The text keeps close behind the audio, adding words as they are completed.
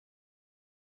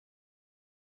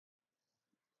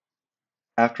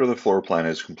After the floor plan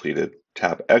is completed,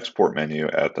 tap Export menu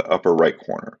at the upper right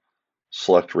corner.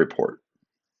 Select Report.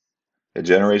 It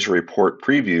generates a report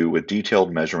preview with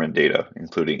detailed measurement data,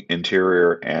 including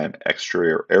interior and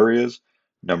exterior areas,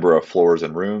 number of floors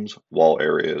and rooms, wall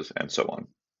areas, and so on.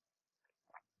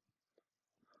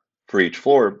 For each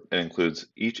floor, it includes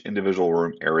each individual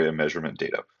room area measurement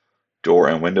data, door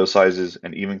and window sizes,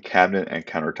 and even cabinet and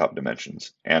countertop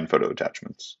dimensions, and photo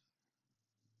attachments.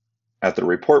 At the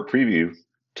report preview,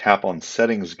 tap on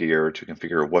Settings gear to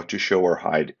configure what to show or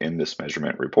hide in this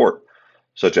measurement report,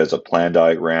 such as a plan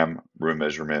diagram, room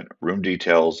measurement, room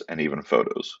details, and even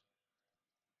photos.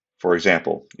 For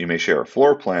example, you may share a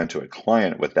floor plan to a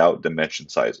client without dimension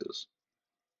sizes.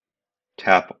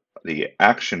 Tap the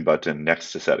Action button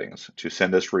next to Settings to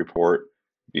send this report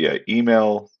via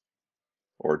email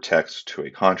or text to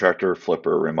a contractor,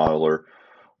 flipper, remodeler,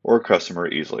 or customer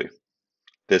easily.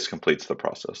 This completes the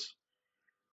process.